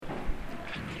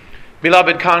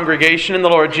Beloved congregation in the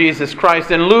Lord Jesus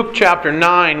Christ, in Luke chapter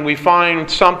 9 we find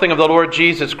something of the Lord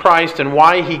Jesus Christ and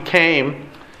why He came.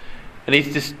 And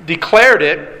He declared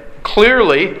it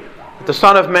clearly that the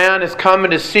Son of Man is come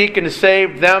and to seek and to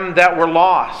save them that were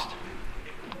lost.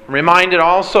 I'm reminded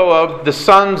also of the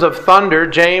sons of thunder,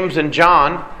 James and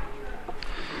John,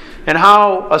 and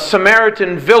how a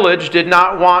Samaritan village did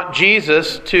not want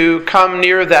Jesus to come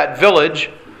near that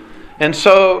village. And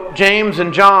so James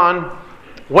and John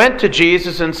went to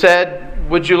Jesus and said,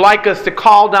 "Would you like us to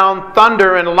call down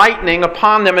thunder and lightning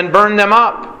upon them and burn them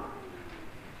up?"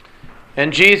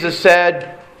 And Jesus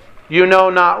said, "You know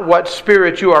not what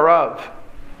spirit you are of.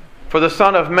 For the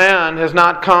Son of Man has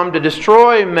not come to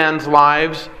destroy men's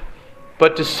lives,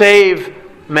 but to save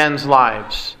men's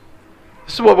lives."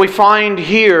 This is what we find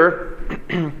here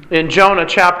in Jonah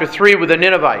chapter 3 with the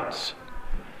Ninevites.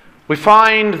 We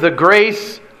find the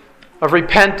grace of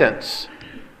repentance.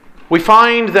 We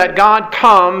find that God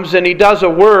comes and He does a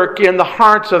work in the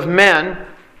hearts of men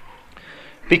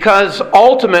because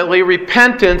ultimately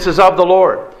repentance is of the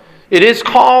Lord. It is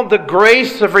called the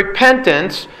grace of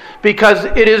repentance because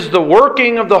it is the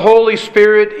working of the Holy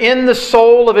Spirit in the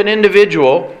soul of an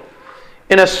individual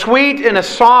in a sweet and a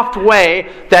soft way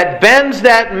that bends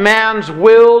that man's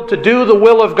will to do the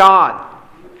will of God.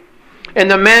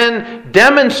 And the men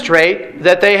demonstrate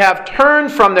that they have turned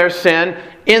from their sin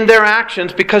in their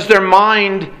actions because their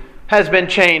mind has been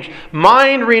changed.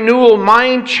 Mind renewal,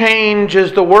 mind change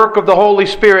is the work of the Holy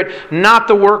Spirit, not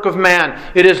the work of man.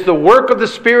 It is the work of the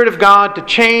Spirit of God to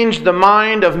change the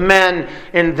mind of men,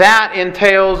 and that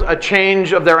entails a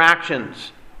change of their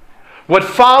actions. What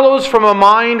follows from a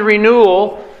mind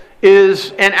renewal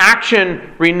is an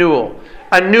action renewal,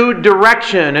 a new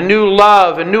direction, a new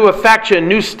love, a new affection,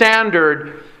 new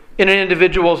standard in an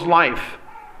individual's life.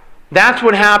 That's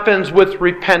what happens with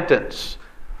repentance.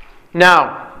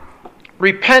 Now,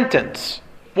 repentance.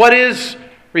 What is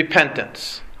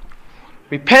repentance?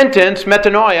 Repentance,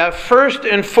 metanoia, first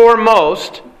and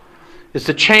foremost, is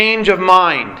the change of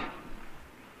mind.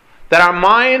 That our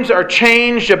minds are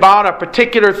changed about a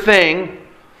particular thing,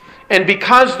 and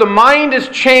because the mind is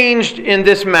changed in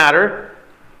this matter,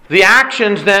 the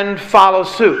actions then follow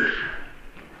suit.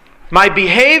 My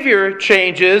behavior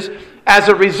changes as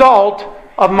a result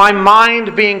of my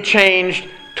mind being changed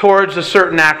towards a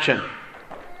certain action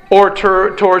or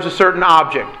towards a certain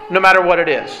object, no matter what it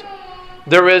is.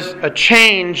 There is a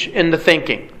change in the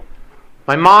thinking.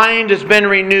 My mind has been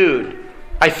renewed.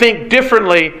 I think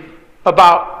differently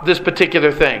about this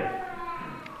particular thing.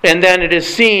 And then it is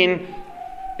seen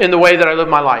in the way that I live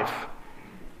my life.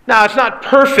 Now, it's not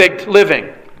perfect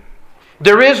living.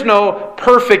 There is no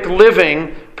perfect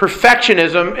living,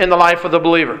 perfectionism in the life of the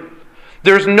believer.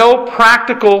 There's no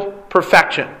practical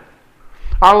perfection.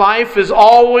 Our life is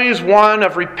always one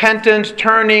of repentance,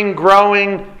 turning,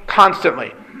 growing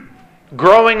constantly.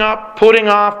 Growing up, putting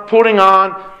off, putting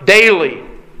on daily.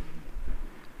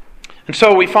 And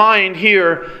so we find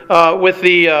here with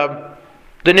the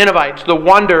Ninevites the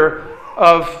wonder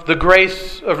of the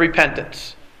grace of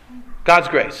repentance. God's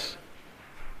grace.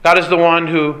 God is the one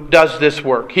who does this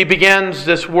work. He begins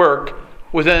this work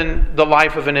within the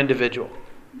life of an individual.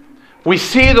 We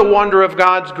see the wonder of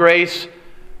God's grace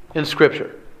in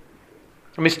Scripture.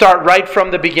 Let me start right from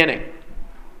the beginning.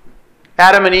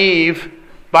 Adam and Eve,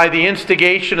 by the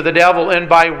instigation of the devil and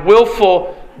by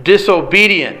willful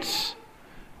disobedience,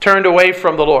 turned away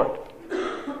from the Lord.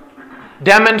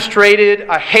 Demonstrated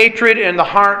a hatred in the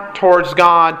heart towards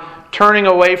God, turning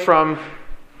away from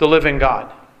the living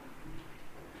God.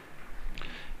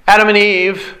 Adam and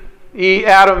Eve,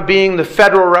 Adam being the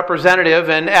federal representative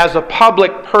and as a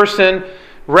public person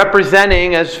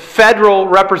representing as federal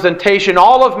representation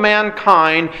all of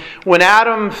mankind, when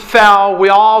Adam fell, we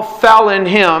all fell in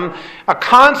him. A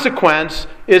consequence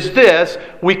is this: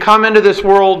 we come into this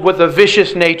world with a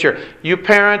vicious nature. You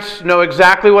parents know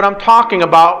exactly what I'm talking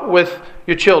about with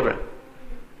your children.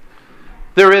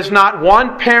 There is not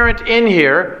one parent in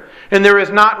here, and there is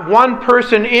not one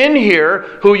person in here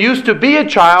who used to be a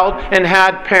child and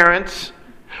had parents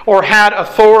or had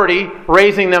authority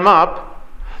raising them up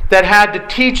that had to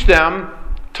teach them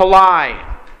to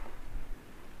lie.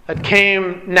 That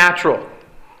came natural.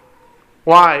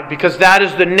 Why? Because that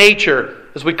is the nature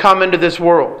as we come into this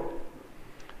world.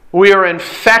 We are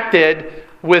infected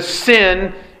with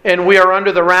sin, and we are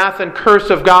under the wrath and curse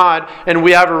of God, and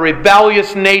we have a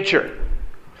rebellious nature.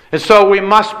 And so we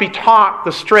must be taught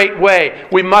the straight way.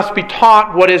 We must be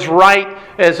taught what is right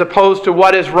as opposed to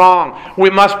what is wrong. We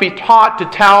must be taught to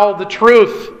tell the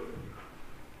truth.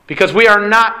 Because we are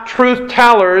not truth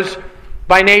tellers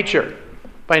by nature.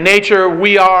 By nature,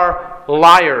 we are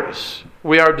liars.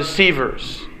 we are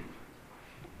deceivers.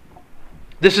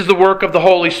 This is the work of the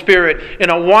Holy Spirit in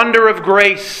a wonder of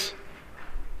grace,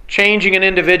 changing an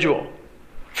individual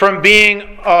from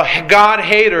being a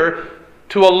God-hater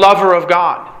to a lover of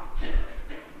God.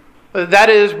 That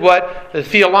is what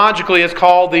theologically is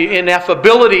called the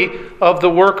ineffability of the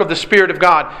work of the Spirit of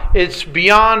God. It's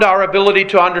beyond our ability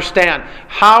to understand.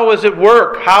 How does it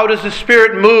work? How does the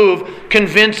Spirit move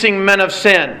convincing men of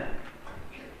sin?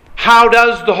 How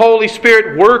does the Holy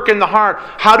Spirit work in the heart?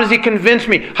 How does He convince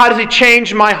me? How does He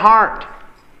change my heart?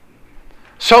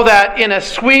 So that in a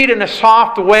sweet and a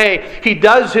soft way, He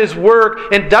does His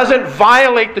work and doesn't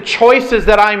violate the choices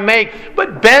that I make,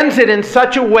 but bends it in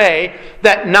such a way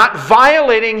that not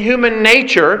violating human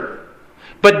nature,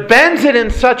 but bends it in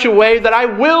such a way that I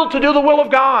will to do the will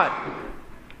of God,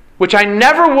 which I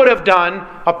never would have done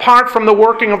apart from the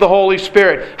working of the Holy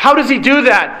Spirit. How does He do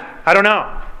that? I don't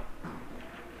know.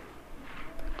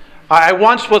 I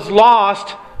once was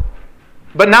lost,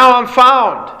 but now I'm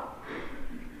found.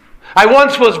 I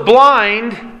once was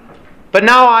blind, but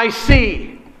now I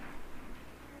see.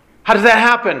 How does that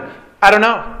happen? I don't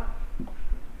know.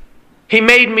 He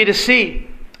made me to see.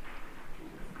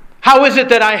 How is it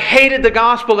that I hated the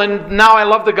gospel and now I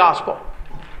love the gospel?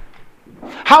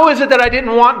 How is it that I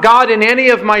didn't want God in any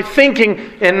of my thinking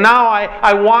and now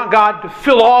I want God to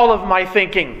fill all of my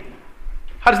thinking?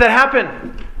 How does that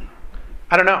happen?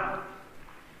 I don't know.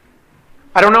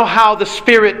 I don't know how the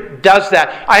Spirit does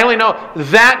that. I only know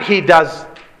that He does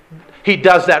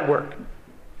that work.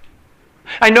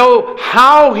 I know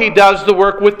how He does the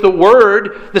work with the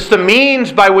Word. That's the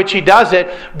means by which He does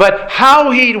it. But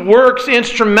how He works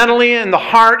instrumentally in the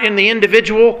heart, in the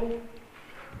individual,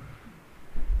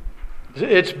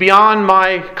 it's beyond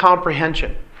my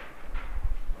comprehension.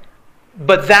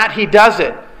 But that He does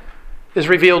it is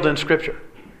revealed in Scripture.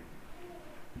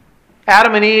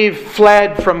 Adam and Eve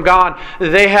fled from God.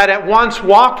 They had at once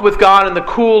walked with God in the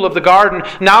cool of the garden.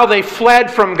 Now they fled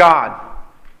from God.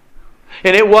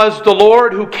 And it was the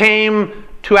Lord who came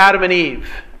to Adam and Eve.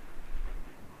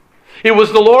 It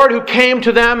was the Lord who came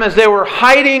to them as they were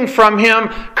hiding from Him,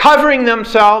 covering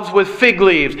themselves with fig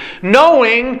leaves.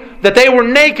 Knowing that they were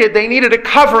naked, they needed a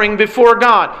covering before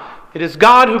God. It is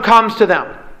God who comes to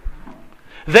them.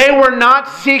 They were not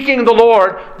seeking the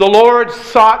Lord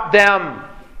sought them.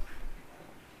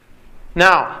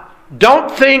 Now,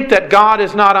 don't think that God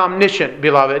is not omniscient,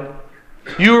 beloved.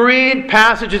 You read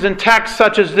passages in texts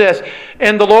such as this,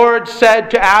 and the Lord said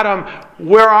to Adam,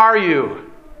 "Where are you?"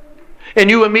 And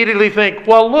you immediately think,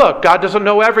 well, look, God doesn't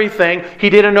know everything. He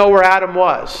didn't know where Adam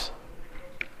was.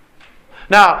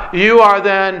 Now, you are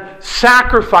then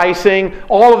sacrificing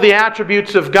all of the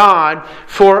attributes of God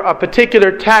for a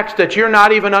particular text that you're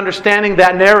not even understanding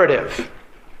that narrative.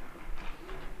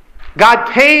 God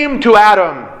came to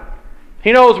Adam.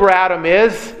 He knows where Adam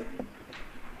is.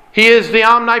 He is the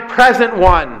omnipresent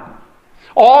one.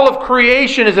 All of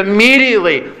creation is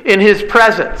immediately in His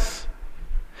presence.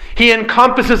 He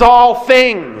encompasses all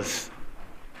things.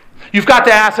 You've got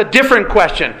to ask a different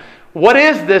question. What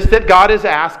is this that God is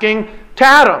asking to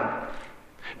Adam?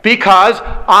 Because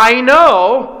I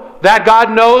know that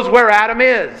God knows where Adam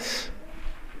is.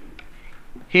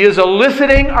 He is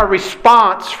eliciting a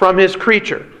response from His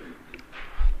creature.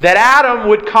 That Adam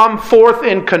would come forth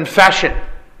in confession.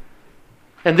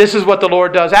 And this is what the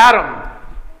Lord does. Adam,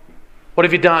 what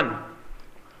have you done?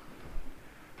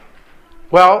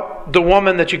 Well, the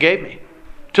woman that you gave me.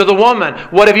 To the woman,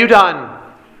 what have you done?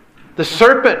 The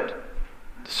serpent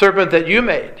that you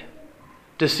made,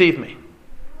 deceived me.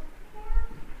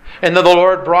 And then the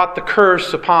Lord brought the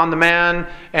curse upon the man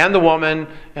and the woman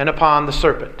and upon the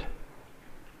serpent.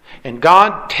 And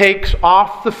God takes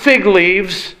off the fig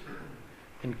leaves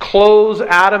and clothes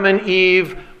Adam and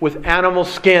Eve with animal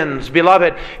skins.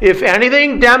 Beloved, if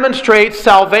anything demonstrates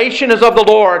salvation is of the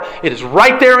Lord, it is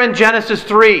right there in Genesis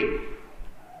 3.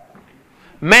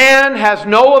 Man has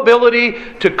no ability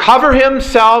to cover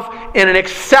himself in an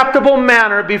acceptable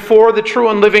manner before the true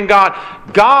and living God.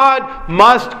 God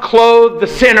must clothe the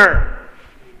sinner.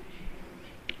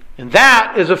 And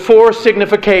that is a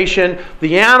foresignification,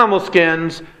 the animal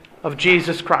skins of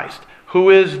Jesus Christ, who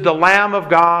is the Lamb of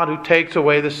God who takes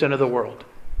away the sin of the world.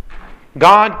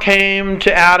 God came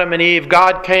to Adam and Eve.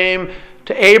 God came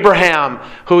to Abraham,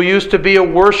 who used to be a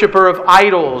worshiper of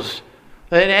idols.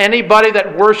 And anybody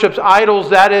that worships idols,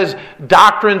 that is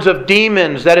doctrines of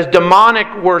demons. That is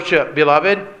demonic worship,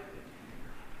 beloved.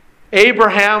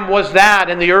 Abraham was that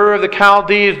in the Ur of the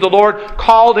Chaldees. The Lord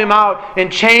called him out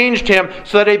and changed him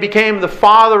so that he became the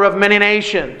father of many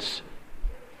nations.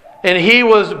 And he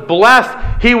was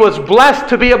blessed. He was blessed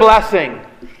to be a blessing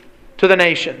to the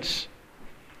nations.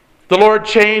 The Lord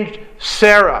changed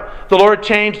Sarah. The Lord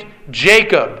changed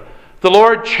Jacob. The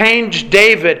Lord changed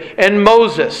David and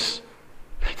Moses.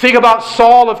 Think about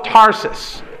Saul of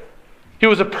Tarsus. He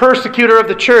was a persecutor of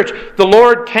the church. The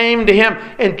Lord came to him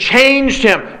and changed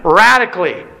him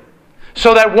radically,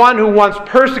 so that one who once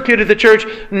persecuted the church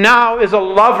now is a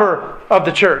lover of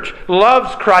the church,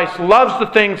 loves Christ, loves the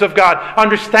things of God,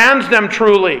 understands them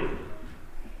truly.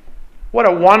 What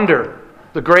a wonder,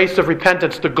 the grace of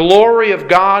repentance, the glory of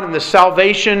God and the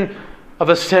salvation of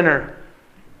a sinner.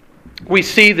 We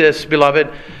see this, beloved.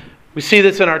 We see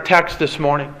this in our text this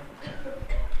morning.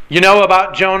 You know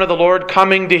about Jonah, the Lord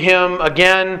coming to him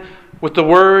again with the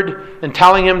word and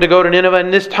telling him to go to Nineveh,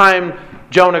 and this time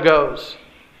Jonah goes.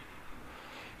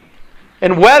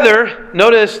 And whether,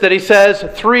 notice that he says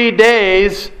 3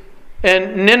 days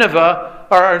and Nineveh,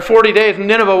 or 40 days and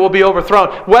Nineveh will be overthrown.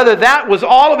 Whether that was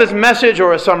all of his message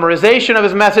or a summarization of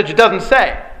his message, it doesn't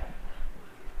say.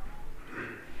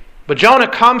 But Jonah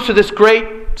comes to this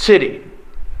great city.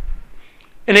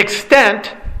 In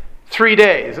extent, 3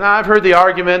 days. Now I've heard the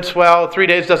arguments, well, 3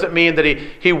 days doesn't mean that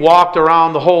he walked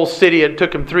around the whole city. It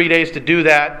took him 3 days to do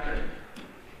that.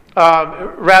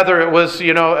 Rather, it was,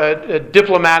 a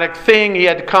diplomatic thing. He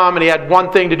had to come and he had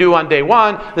one thing to do on day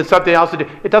one, then something else to do.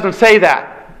 It doesn't say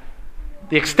that.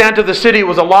 The extent of the city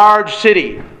was a large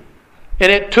city. And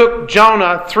it took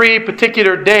Jonah 3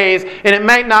 particular days, and it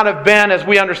might not have been, as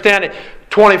we understand it,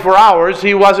 24 hours.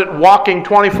 He wasn't walking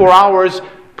 24 hours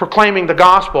proclaiming the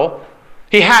gospel.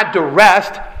 He had to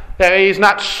rest. He's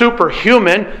not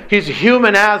superhuman. He's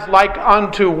human as like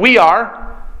unto we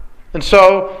are. And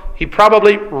so he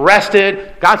probably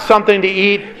rested, got something to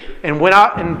eat, and went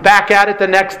out and back at it the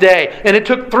next day. And it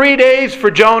took 3 days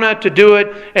for Jonah to do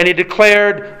it, and he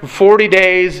declared 40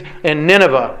 days, and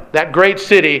Nineveh, that great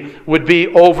city, would be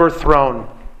overthrown.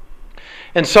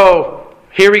 And so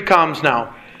here he comes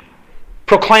now,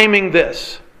 proclaiming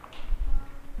this.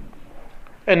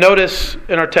 And notice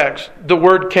in our text, the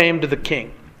word came to the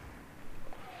king.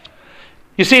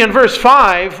 You see, in verse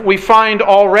 5, we find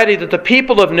already that the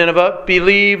people of Nineveh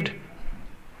believed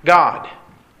God.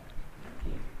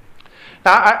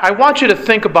 Now, I want you to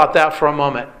think about that for a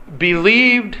moment.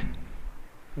 Believed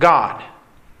God.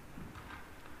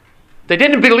 They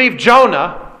didn't believe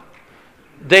Jonah.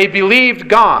 They believed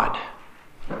God.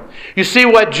 You see,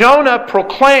 what Jonah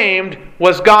proclaimed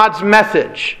was God's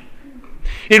message.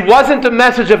 It wasn't the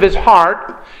message of his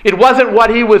heart. It wasn't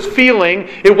what he was feeling.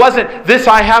 It wasn't, this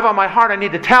I have on my heart, I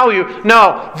need to tell you.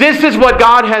 No, this is what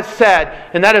God has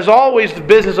said. And that is always the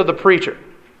business of the preacher.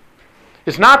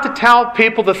 It's not to tell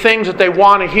people the things that they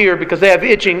want to hear because they have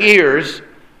itching ears,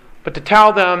 but to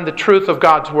tell them the truth of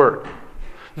God's Word.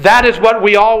 That is what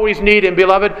we always need. And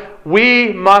beloved,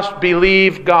 we must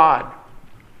believe God.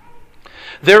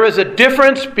 There is a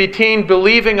difference between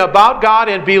believing about God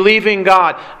and believing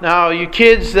God. Now, you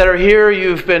kids that are here,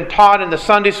 you've been taught in the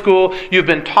Sunday school, you've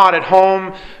been taught at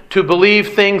home to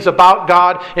believe things about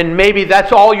God, and maybe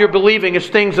that's all you're believing is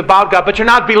things about God, but you're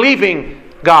not believing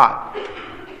God.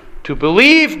 To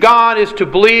believe God is to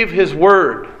believe His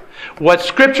Word. What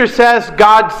Scripture says,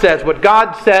 God says. What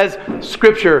God says,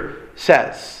 Scripture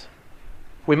says.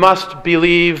 We must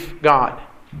believe God.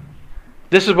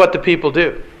 This is what the people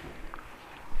do.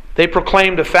 They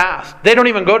proclaimed a fast. They don't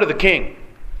even go to the king.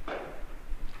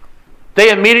 They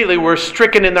immediately were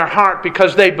stricken in their heart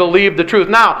because they believed the truth.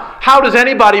 Now, how does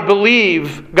anybody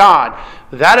believe God?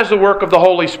 That is the work of the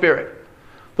Holy Spirit.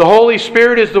 The Holy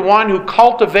Spirit is the one who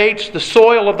cultivates the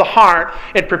soil of the heart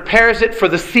and prepares it for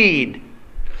the seed.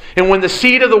 And when the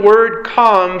seed of the Word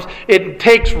comes, it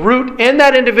takes root in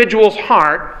that individual's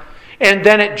heart, and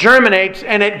then it germinates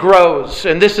and it grows.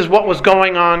 And this is what was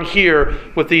going on here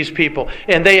with these people.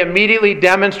 And they immediately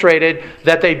demonstrated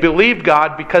that they believed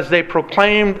God because they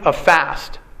proclaimed a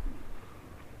fast.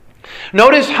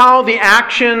 Notice how the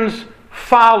actions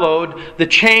followed the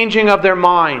changing of their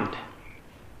mind.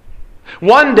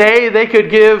 One day they could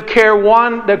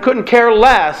they couldn't care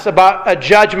less about a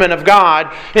judgment of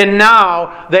God, and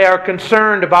now they are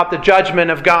concerned about the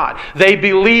judgment of God. They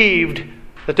believed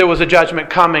that there was a judgment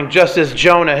coming, just as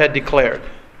Jonah had declared.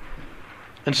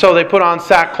 And so they put on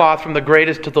sackcloth from the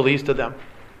greatest to the least of them.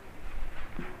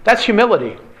 That's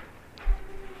humility.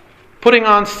 Putting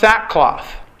on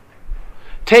sackcloth.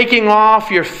 Taking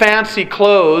off your fancy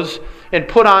clothes and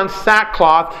put on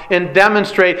sackcloth and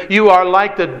demonstrate you are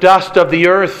like the dust of the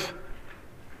earth.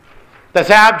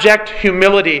 That's abject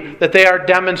humility that they are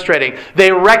demonstrating.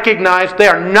 They recognize they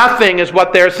are nothing, is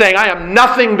what they're saying. I am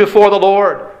nothing before the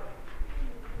Lord.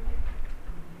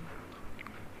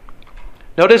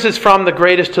 Notice it's from the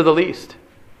greatest to the least.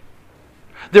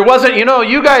 There wasn't,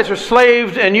 you guys are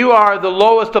slaves and you are the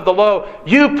lowest of the low.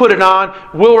 You put it on,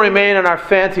 we'll remain in our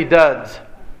fancy duds.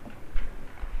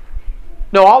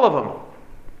 No, all of them.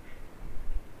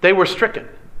 They were stricken.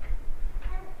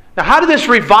 Now, how did this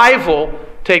revival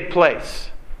take place?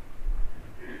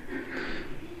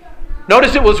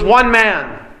 Notice it was one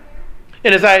man.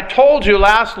 And as I told you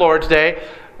last Lord's Day,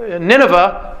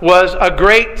 Nineveh was a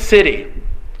great city.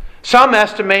 Some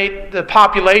estimate the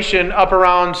population up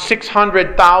around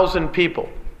 600,000 people.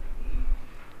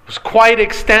 It was quite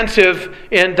extensive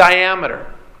in diameter.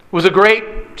 It was a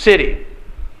great city.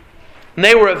 And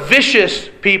they were a vicious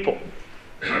people.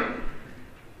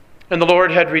 And the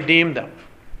Lord had redeemed them.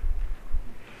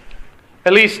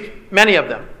 At least many of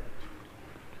them.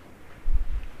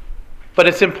 But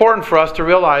it's important for us to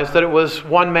realize that it was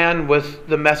one man with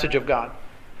the message of God.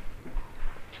 It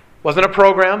wasn't a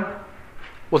program.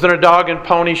 It wasn't a dog and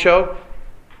pony show.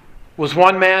 It was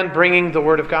one man bringing the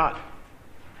Word of God.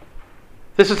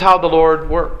 This is how the Lord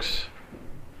works.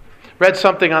 Read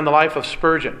something on the life of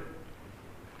Spurgeon.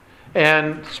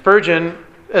 And Spurgeon,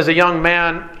 as a young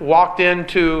man, walked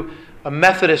into a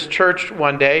Methodist church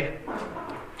one day.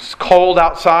 It was cold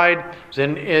outside. It was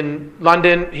in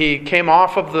London. He came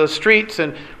off of the streets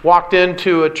and walked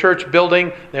into a church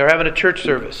building. They were having a church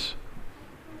service.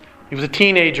 He was a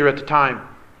teenager at the time.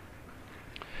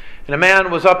 And a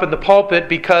man was up in the pulpit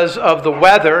because of the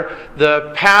weather.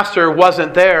 The pastor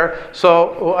wasn't there,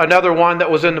 so another one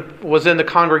that was in the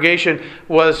congregation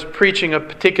was preaching a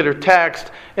particular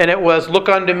text, and it was, "Look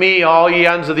unto me, all ye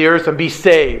ends of the earth, and be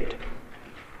saved."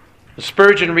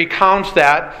 Spurgeon recounts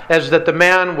that as that the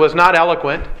man was not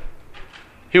eloquent.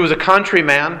 He was a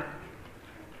countryman.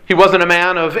 He wasn't a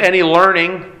man of any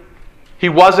learning. He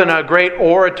wasn't a great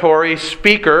oratory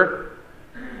speaker.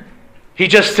 He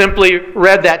just simply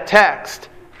read that text.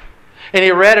 And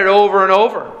he read it over and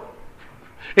over.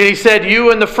 And he said, "You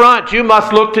in the front, you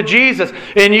must look to Jesus.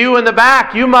 And you in the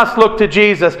back, you must look to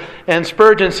Jesus." And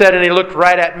Spurgeon said, and he looked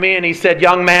right at me and he said,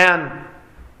 "Young man,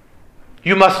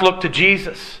 you must look to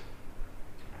Jesus.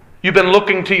 You've been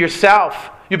looking to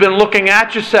yourself. You've been looking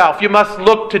at yourself. You must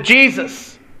look to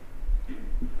Jesus."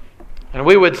 And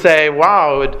we would say,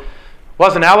 wow, it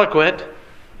wasn't eloquent.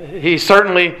 He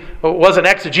certainly wasn't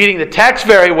exegeting the text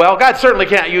very well. God certainly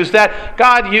can't use that.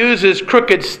 God uses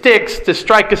crooked sticks to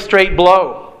strike a straight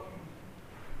blow.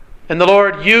 And the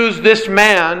Lord used this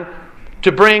man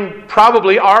to bring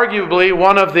probably, arguably,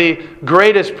 one of the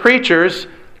greatest preachers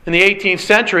in the 18th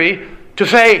century to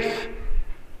faith.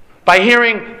 By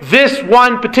hearing this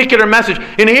one particular message.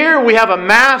 And here we have a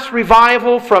mass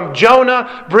revival from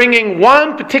Jonah bringing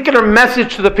one particular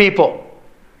message to the people.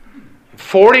 In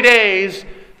 40 days,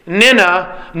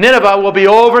 Nineveh will be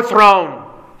overthrown.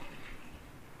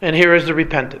 And here is the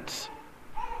repentance.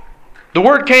 The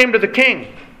word came to the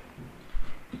king.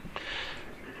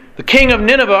 The king of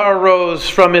Nineveh arose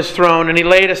from his throne, and he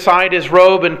laid aside his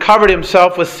robe and covered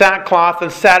himself with sackcloth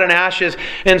and sat in ashes.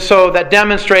 And so that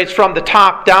demonstrates from the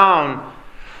top down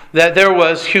that there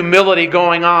was humility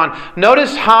going on.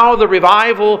 Notice how the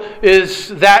revival is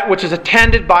that which is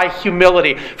attended by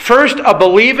humility. First, a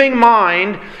believing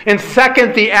mind, and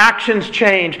second, the actions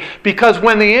change. Because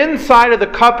when the inside of the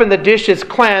cup and the dish is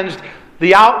cleansed,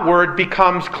 the outward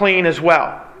becomes clean as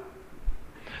well.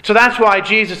 So that's why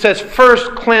Jesus says,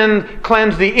 first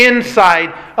cleanse the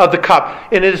inside of the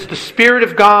cup. And it is the Spirit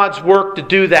of God's work to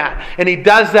do that. And He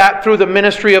does that through the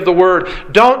ministry of the Word.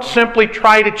 Don't simply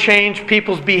try to change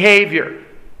people's behavior.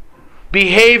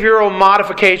 Behavioral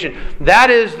modification. That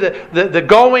is the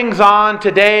goings-on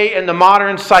today in the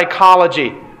modern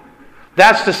psychology.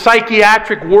 That's the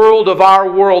psychiatric world of our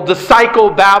world, the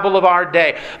psychobabble of our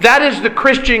day. That is the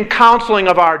Christian counseling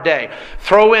of our day.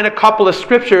 Throw in a couple of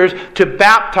scriptures to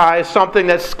baptize something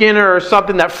that Skinner or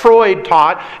something that Freud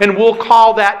taught, and we'll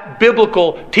call that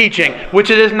biblical teaching, which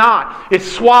it is not. It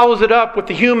swallows it up with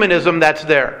the humanism that's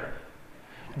there.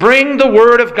 Bring the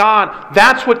Word of God.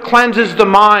 That's what cleanses the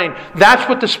mind. That's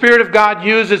what the Spirit of God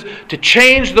uses to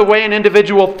change the way an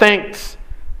individual thinks.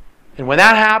 And when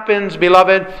that happens,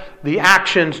 beloved, the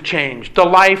actions change. The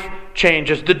life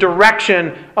changes. The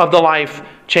direction of the life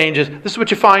changes. This is what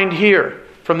you find here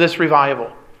from this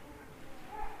revival.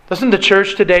 Doesn't the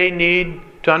church today need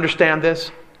to understand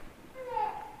this?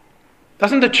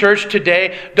 Doesn't the church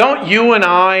today, don't you and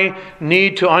I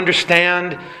need to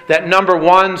understand that number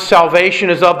one, salvation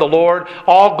is of the Lord.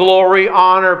 All glory,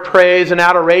 honor, praise, and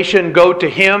adoration go to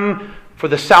Him for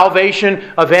the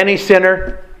salvation of any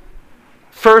sinner.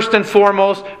 First and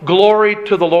foremost, glory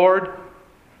to the Lord.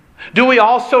 Do we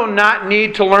also not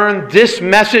need to learn this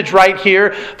message right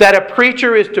here, that a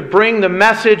preacher is to bring the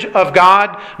message of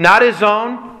God, not his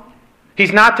own?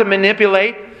 He's not to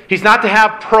manipulate. He's not to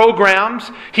have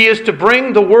programs. He is to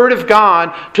bring the Word of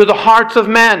God to the hearts of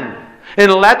men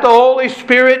and let the Holy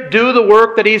Spirit do the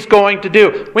work that He's going to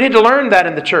do. We need to learn that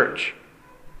in the church.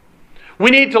 We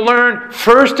need to learn,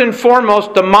 first and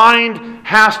foremost, the mind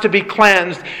has to be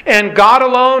cleansed. And God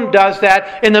alone does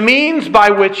that. And the means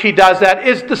by which He does that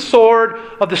is the sword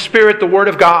of the Spirit, the Word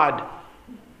of God.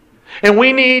 And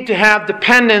we need to have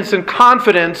dependence and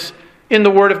confidence in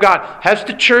the Word of God. Has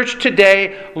the church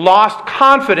today lost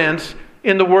confidence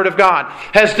in the Word of God?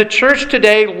 Has the church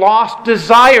today lost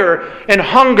desire and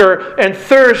hunger and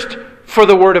thirst for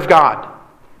the Word of God?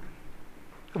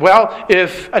 Well,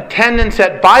 if attendance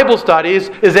at Bible studies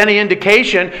is any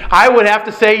indication, I would have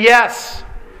to say yes.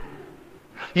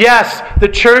 Yes, the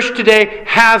church today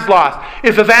has lost.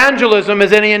 If evangelism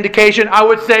is any indication, I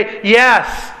would say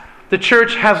yes, the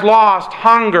church has lost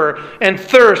hunger and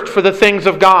thirst for the things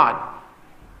of God.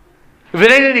 If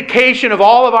it's any indication of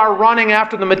all of our running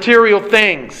after the material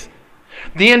things,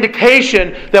 the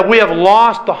indication that we have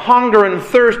lost the hunger and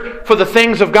thirst for the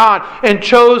things of God and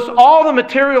chose all the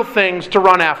material things to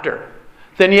run after,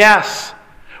 then yes,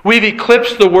 we've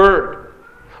eclipsed the Word.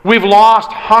 We've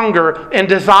lost hunger and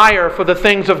desire for the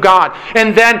things of God.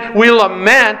 And then we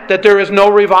lament that there is no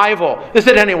revival. Is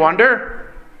it any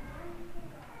wonder?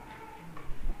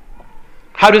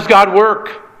 How does God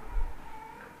work?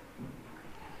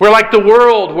 We're like the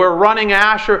world. We're running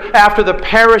after the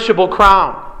perishable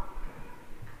crown.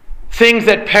 Things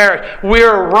that perish.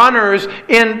 We're runners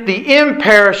in the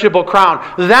imperishable crown.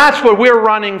 That's what we're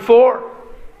running for.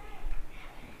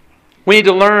 We need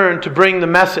to learn to bring the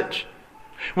message.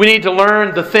 We need to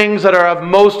learn the things that are of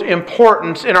most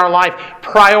importance in our life,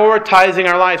 prioritizing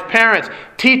our lives. Parents,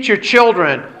 teach your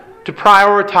children to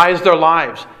prioritize their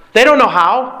lives. They don't know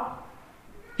how.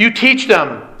 You teach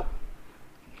them.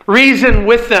 Reason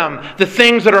with them the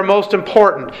things that are most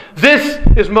important. This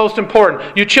is most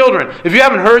important. You children, if you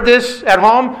haven't heard this at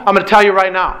home, I'm going to tell you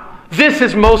right now. This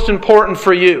is most important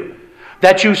for you.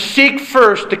 That you seek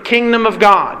first the kingdom of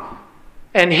God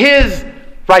and His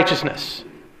righteousness.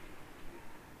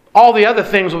 All the other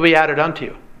things will be added unto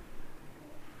you.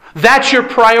 That's your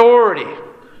priority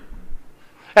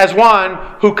as one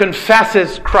who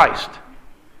confesses Christ.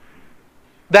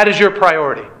 That is your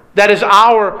priority. That is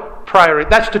our priority.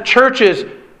 That's the church's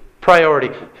priority.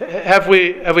 Have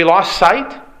we lost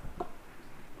sight?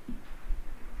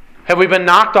 Have we been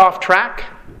knocked off track?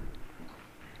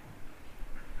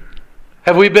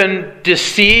 Have we been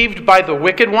deceived by the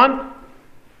wicked one?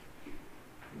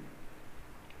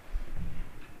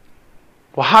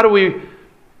 Well, how do we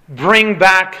bring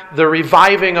back the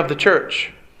reviving of the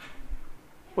church?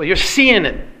 Well, you're seeing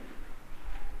it.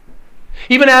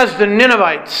 Even as the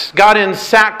Ninevites got in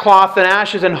sackcloth and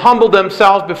ashes and humbled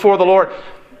themselves before the Lord,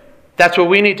 that's what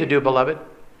we need to do, beloved.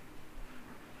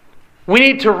 We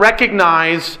need to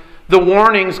recognize the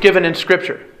warnings given in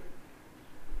Scripture.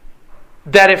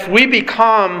 That if we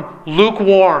become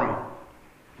lukewarm,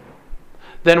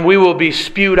 then we will be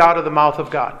spewed out of the mouth of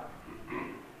God.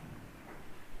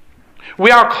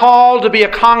 We are called to be a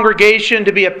congregation,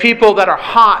 to be a people that are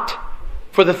hot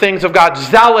for the things of God,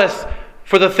 zealous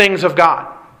for the things of God.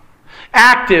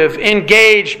 Active,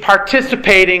 engaged,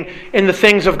 participating in the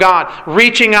things of God.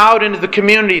 Reaching out into the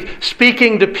communities,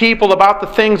 speaking to people about the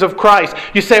things of Christ.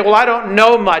 You say, well, I don't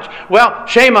know much. Well,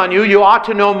 shame on you. You ought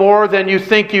to know more than you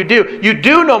think you do. You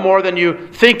do know more than you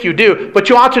think you do, but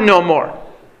you ought to know more.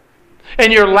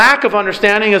 And your lack of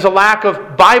understanding is a lack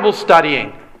of Bible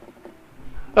studying,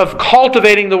 of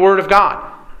cultivating the Word of God.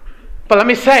 But let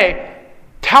me say,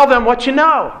 tell them what you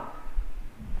know.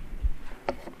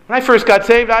 When I first got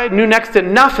saved, I knew next to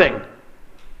nothing.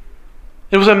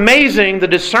 It was amazing the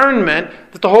discernment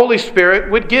that the Holy Spirit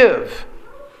would give.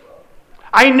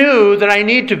 I knew that I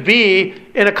need to be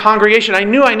in a congregation. I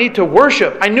knew I need to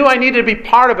worship. I knew I needed to be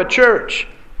part of a church.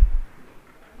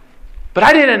 But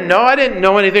I didn't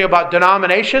know anything about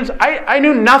denominations. I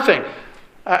knew nothing.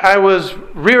 I was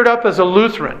reared up as a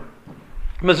Lutheran.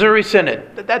 Missouri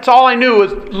Synod. That's all I knew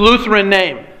was Lutheran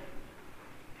name.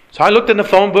 So I looked in the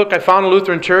phone book. I found a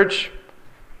Lutheran church.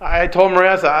 I told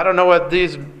Maria, I don't know what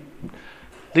these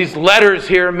letters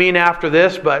here mean after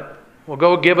this, but we'll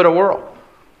go give it a whirl.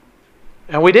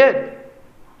 And we did.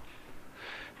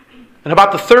 And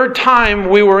about the third time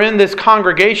we were in this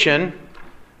congregation,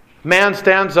 a man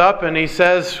stands up and he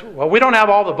says, well, we don't have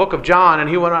all the book of John. And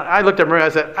he went on. I looked at Maria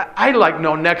and I said, I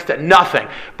know next to nothing.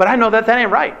 But I know that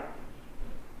ain't right.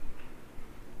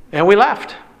 And we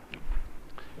left.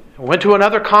 Went to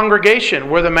another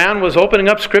congregation where the man was opening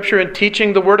up Scripture and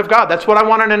teaching the Word of God. That's what I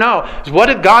wanted to know. Is what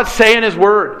did God say in His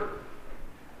Word?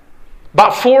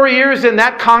 About 4 years in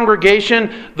that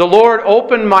congregation, the Lord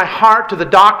opened my heart to the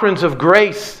doctrines of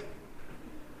grace.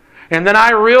 And then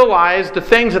I realized the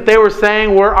things that they were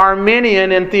saying were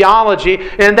Arminian in theology,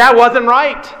 and that wasn't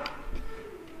right.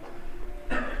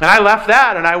 And I left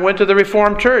that and I went to the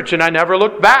Reformed Church, and I never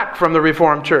looked back from the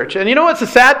Reformed Church. And you know what's the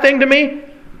sad thing to me?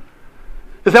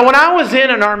 Is that when I was in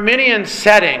an Arminian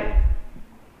setting,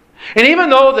 and even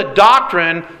though the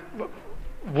doctrine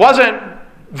wasn't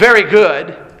very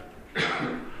good,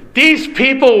 these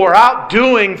people were out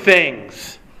doing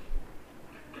things.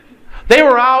 They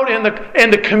were out in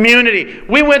the community.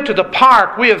 We went to the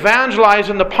park. We evangelized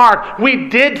in the park. We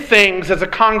did things as a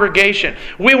congregation.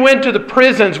 We went to the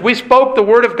prisons. We spoke the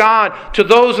Word of God to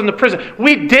those in the prison.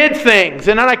 We did things.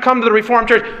 And then I come to the Reformed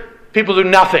Church. People do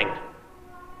nothing.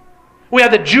 We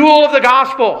have the jewel of the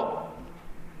gospel.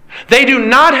 They do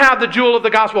not have the jewel of the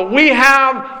gospel. We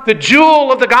have the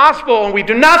jewel of the gospel, and we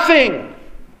do nothing.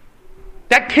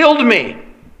 That killed me.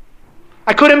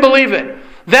 I couldn't believe it.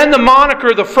 Then the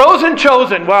moniker, the Frozen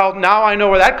Chosen. Well, now I know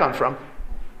where that comes from.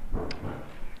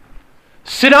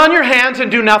 Sit on your hands and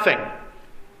do nothing.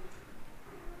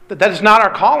 That is not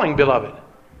our calling, beloved.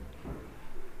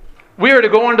 We are to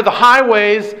go into the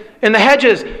highways and the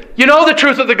hedges. You know the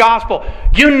truth of the gospel.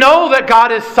 You know that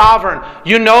God is sovereign.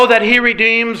 You know that He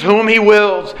redeems whom He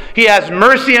wills. He has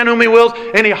mercy on whom He wills,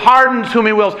 and He hardens whom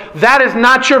He wills. That is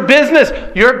not your business.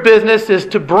 Your business is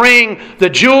to bring the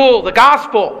jewel, the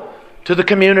gospel, to the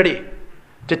community.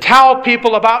 To tell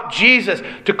people about Jesus.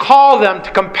 To call them,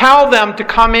 to compel them to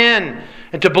come in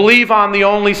and to believe on the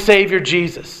only Savior,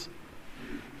 Jesus.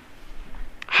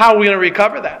 How are we going to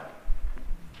recover that?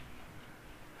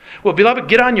 Well, beloved,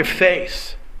 get on your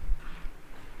face.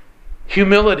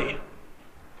 Humility.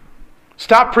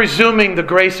 Stop presuming the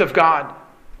grace of God.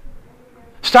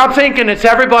 Stop thinking it's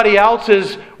everybody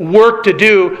else's work to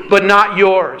do, but not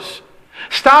yours.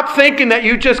 Stop thinking that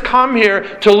you just come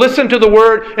here to listen to the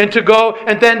Word and to go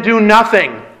and then do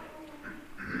nothing.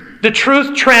 The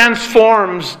truth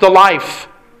transforms the life.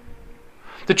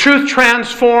 The truth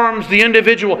transforms the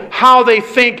individual, how they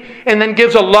think, and then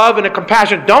gives a love and a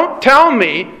compassion. Don't tell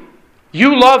me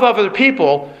you love other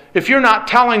people if you're not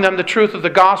telling them the truth of the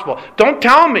gospel. Don't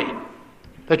tell me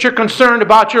that you're concerned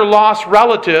about your lost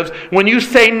relatives when you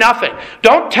say nothing.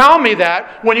 Don't tell me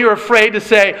that when you're afraid to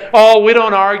say, oh, we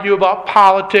don't argue about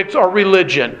politics or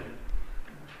religion.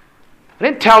 I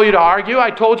didn't tell you to argue.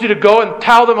 I told you to go and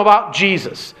tell them about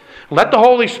Jesus. Let the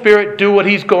Holy Spirit do what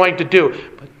He's going to do.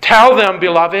 But tell them,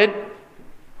 beloved,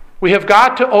 we have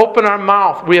got to open our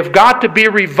mouth. We have got to be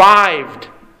revived.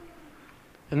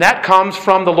 And that comes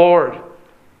from the Lord.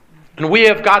 And we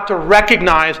have got to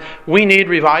recognize we need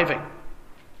reviving.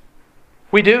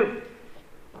 We do.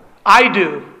 I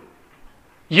do.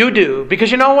 You do.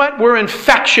 Because you know what? We're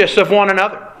infectious of one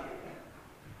another.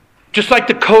 Just like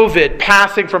the COVID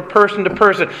passing from person to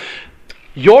person.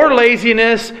 Your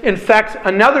laziness infects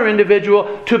another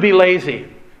individual to be lazy.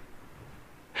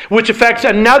 Which affects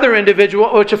another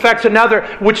individual, which affects another,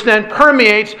 which then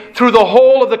permeates through the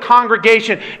whole of the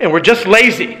congregation. And we're just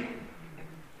lazy.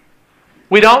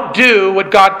 We don't do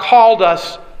what God called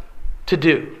us to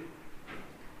do.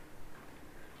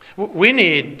 We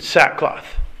need sackcloth.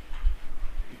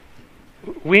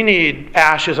 We need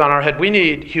ashes on our head. We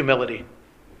need humility.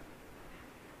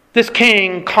 This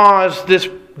king caused this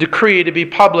decree to be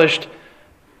published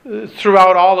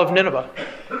throughout all of Nineveh.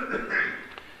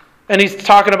 And he's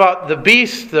talking about the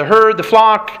beast, the herd, the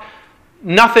flock.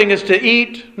 Nothing is to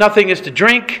eat, nothing is to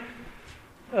drink.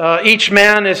 Each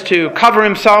man is to cover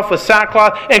himself with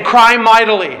sackcloth and cry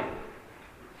mightily.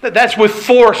 That's with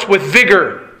force, with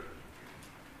vigor.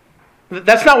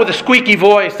 That's not with a squeaky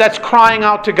voice. That's crying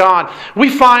out to God. We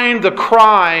find the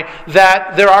cry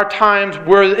that there are times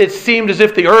where it seemed as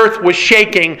if the earth was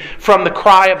shaking from the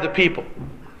cry of the people.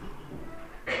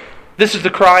 This is the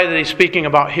cry that he's speaking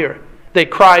about here. They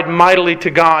cried mightily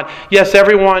to God. Yes,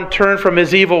 everyone turned from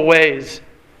his evil ways.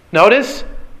 Notice,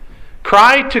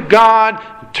 cry to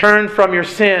God, turn from your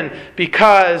sin,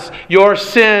 because your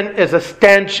sin is a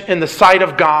stench in the sight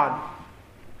of God.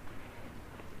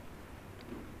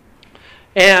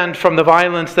 And from the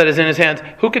violence that is in his hands.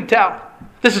 Who can tell?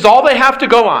 This is all they have to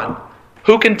go on.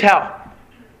 Who can tell?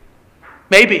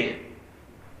 Maybe.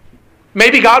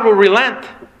 Maybe God will relent.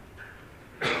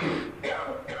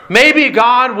 Maybe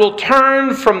God will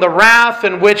turn from the wrath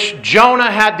in which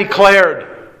Jonah had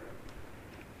declared.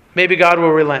 Maybe God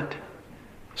will relent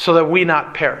so that we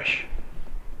not perish.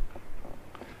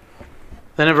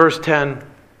 Then in verse 10,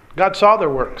 God saw their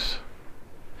works.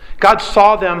 God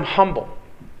saw them humble.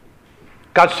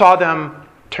 God saw them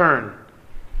turn.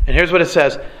 And here's what it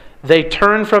says. They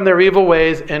turned from their evil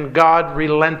ways, and God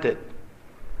relented.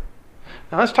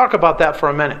 Now let's talk about that for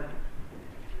a minute.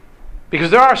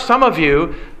 Because there are some of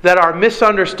you that are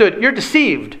misunderstood. You're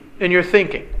deceived in your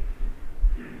thinking.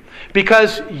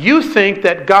 Because you think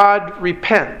that God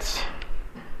repents.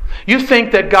 You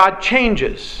think that God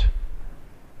changes.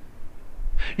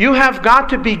 You have got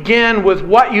to begin with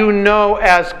what you know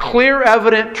as clear,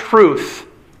 evident truth,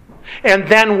 and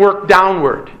then work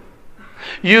downward.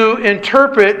 You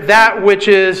interpret that which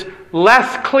is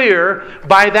less clear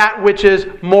by that which is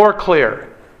more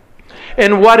clear.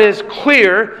 And what is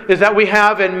clear is that we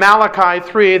have in Malachi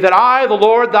 3 that I, the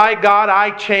Lord thy God,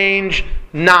 I change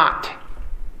not.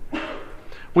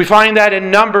 We find that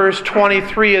in Numbers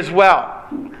 23 as well.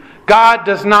 God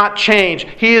does not change.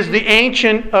 He is the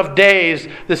Ancient of Days,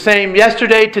 the same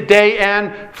yesterday, today,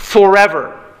 and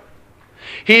forever.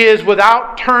 He is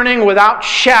without turning, without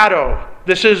shadow.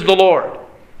 This is the Lord.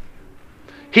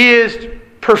 He is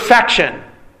perfection.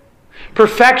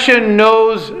 Perfection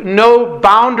knows no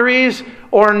boundaries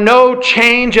or no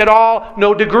change at all,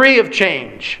 no degree of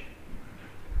change.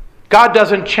 God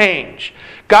doesn't change.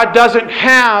 God doesn't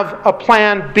have a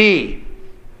plan B.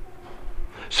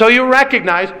 So you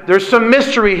recognize there's some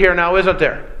mystery here now, isn't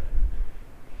there?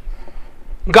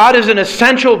 God is an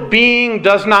essential being,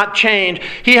 does not change.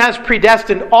 He has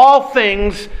predestined all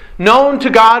things known to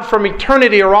God from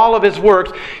eternity, or all of His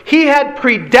works. He had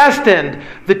predestined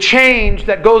the change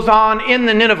that goes on in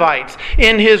the Ninevites.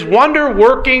 In His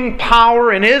wonder-working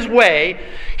power, in His way,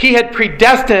 He had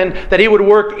predestined that He would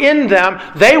work in them,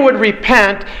 they would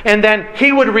repent, and then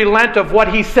He would relent of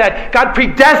what He said. God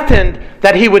predestined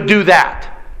that He would do that.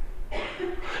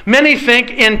 Many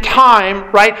think in time,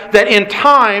 right, that in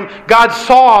time God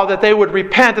saw that they would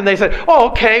repent and they said, oh,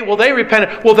 okay, well they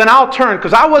repented. Well, then I'll turn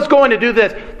because I was going to do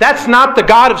this. That's not the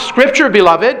God of Scripture,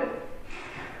 beloved.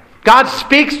 God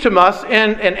speaks to us in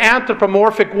an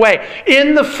anthropomorphic way,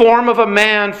 in the form of a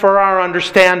man for our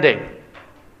understanding.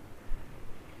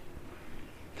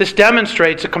 This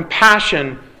demonstrates a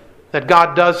compassion that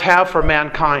God does have for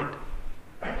mankind.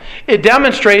 It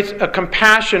demonstrates a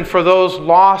compassion for those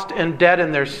lost and dead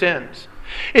in their sins.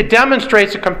 It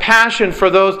demonstrates a compassion for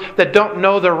those that don't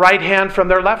know their right hand from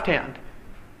their left hand.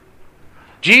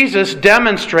 Jesus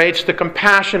demonstrates the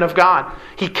compassion of God.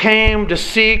 He came to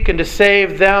seek and to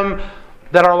save them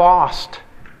that are lost.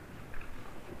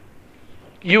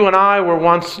 You and I were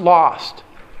once lost.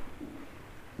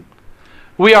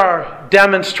 We are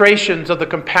demonstrations of the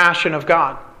compassion of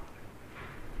God.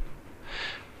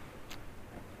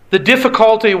 The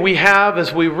difficulty we have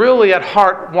is we really at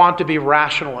heart want to be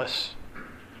rationalists.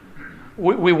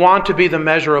 We want to be the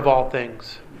measure of all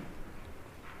things.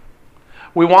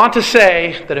 We want to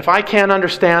say that if I can't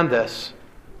understand this,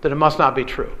 then it must not be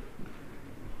true.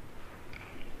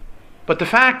 But the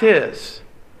fact is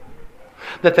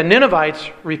that the Ninevites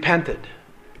repented.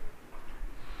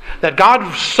 That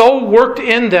God so worked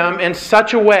in them in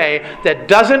such a way that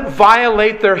doesn't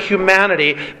violate their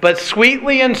humanity, but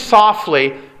sweetly and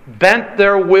softly bent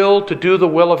their will to do the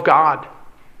will of God.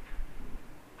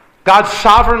 God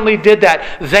sovereignly did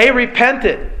that. They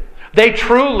repented. They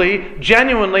truly,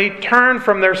 genuinely turned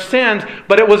from their sins,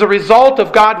 but it was a result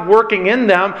of God working in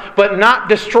them, but not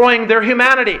destroying their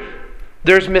humanity.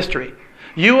 There's mystery.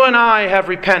 You and I have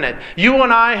repented. You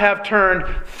and I have turned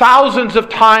thousands of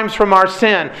times from our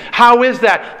sin. How is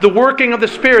that? The working of the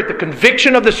Spirit, the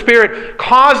conviction of the Spirit,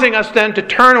 causing us then to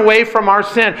turn away from our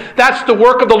sin. That's the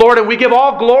work of the Lord, and we give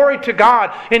all glory to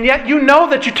God. And yet you know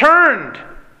that you turned.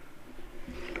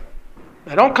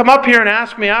 Now don't come up here and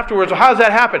ask me afterwards, well, how does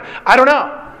that happen? I don't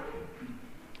know.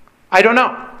 I don't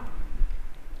know.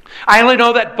 I only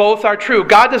know that both are true.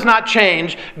 God does not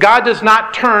change. God does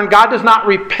not turn. God does not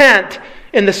repent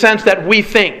in the sense that we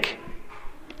think.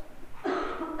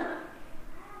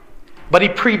 But He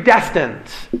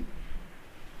predestines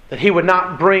that He would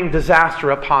not bring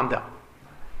disaster upon them.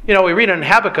 You know, we read in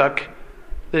Habakkuk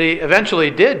that He eventually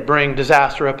did bring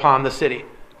disaster upon the city.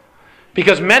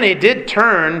 Because many did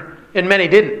turn and many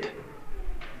didn't.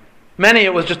 Many,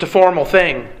 it was just a formal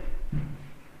thing.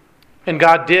 And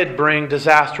God did bring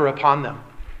disaster upon them.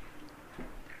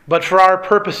 But for our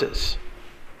purposes,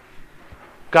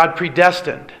 God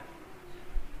predestined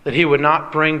that He would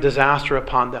not bring disaster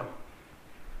upon them.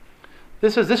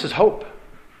 This is hope.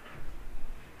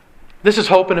 This is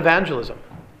hope in evangelism.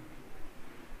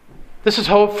 This is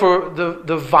hope for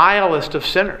the vilest of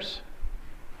sinners.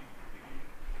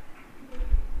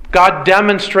 God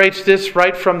demonstrates this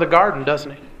right from the garden,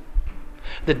 doesn't He?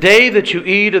 The day that you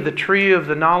eat of the tree of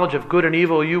the knowledge of good and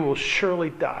evil, you will surely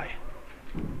die.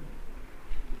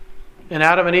 And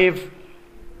Adam and Eve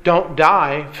don't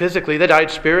die physically. They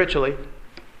died spiritually.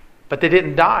 But they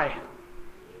didn't die.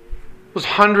 It was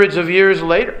hundreds of years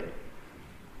later.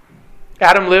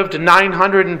 Adam lived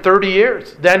 930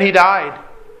 years. Then he died.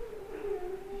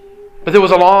 But there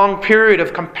was a long period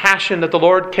of compassion that the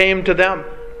Lord came to them.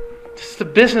 It's the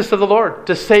business of the Lord,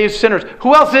 to save sinners.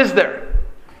 Who else is there?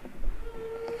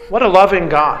 What a loving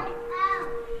God.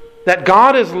 That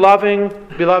God is loving,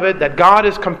 beloved, that God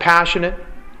is compassionate,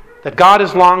 that God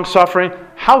is long-suffering.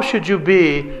 How should you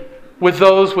be with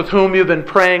those with whom you've been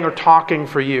praying or talking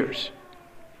for years?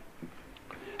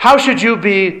 How should you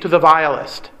be to the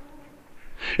vilest?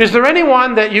 Is there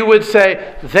anyone that you would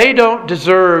say, they don't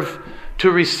deserve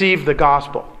to receive the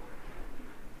gospel?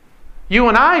 You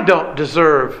and I don't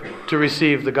deserve to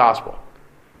receive the gospel.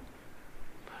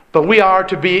 But we are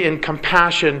to be in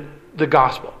compassion the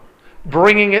gospel,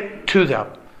 bringing it to them,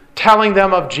 telling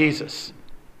them of Jesus.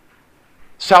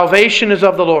 Salvation is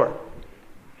of the Lord.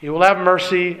 He will have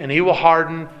mercy and He will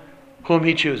harden whom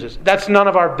He chooses. That's none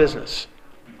of our business.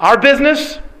 Our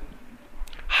business,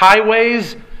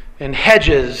 highways and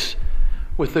hedges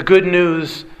with the good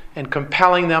news and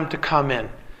compelling them to come in.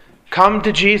 Come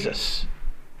to Jesus.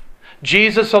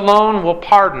 Jesus alone will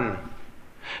pardon.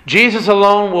 Jesus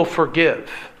alone will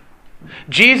forgive.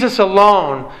 Jesus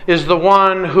alone is the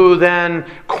one who then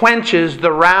quenches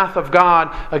the wrath of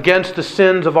God against the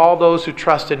sins of all those who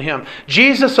trust in Him.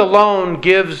 Jesus alone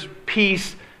gives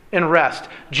peace and rest.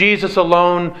 Jesus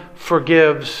alone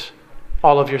forgives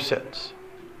all of your sins.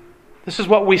 This is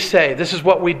what we say. This is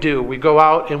what we do. We go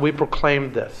out and we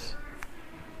proclaim this.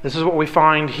 This is what we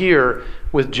find here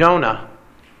with Jonah.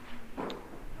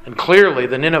 And clearly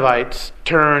the Ninevites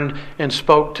turned and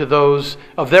spoke to those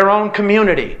of their own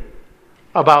community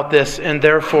about this, and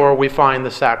therefore we find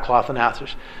the sackcloth and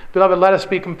ashes. Beloved, let us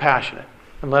be compassionate,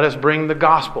 and let us bring the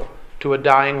gospel to a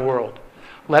dying world.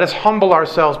 Let us humble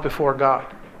ourselves before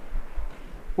God.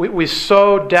 We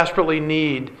so desperately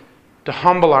need to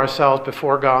humble ourselves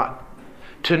before God,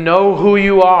 to know who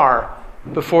you are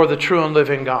before the true and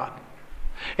living God.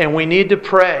 And we need to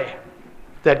pray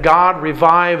that God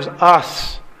revives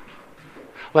us.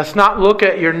 Let's not look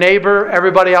at your neighbor,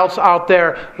 everybody else out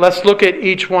there. Let's look at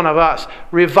each one of us.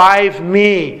 Revive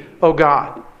me, O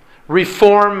God.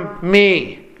 Reform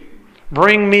me.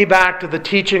 Bring me back to the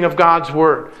teaching of God's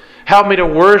Word. Help me to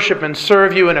worship and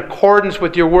serve you in accordance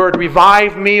with your Word.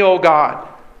 Revive me, O God.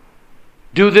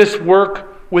 Do this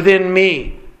work within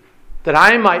me, that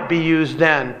I might be used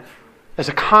then as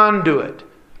a conduit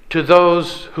to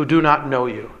those who do not know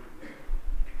you.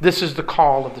 This is the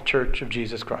call of the Church of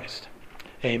Jesus Christ.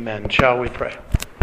 Amen. Shall we pray?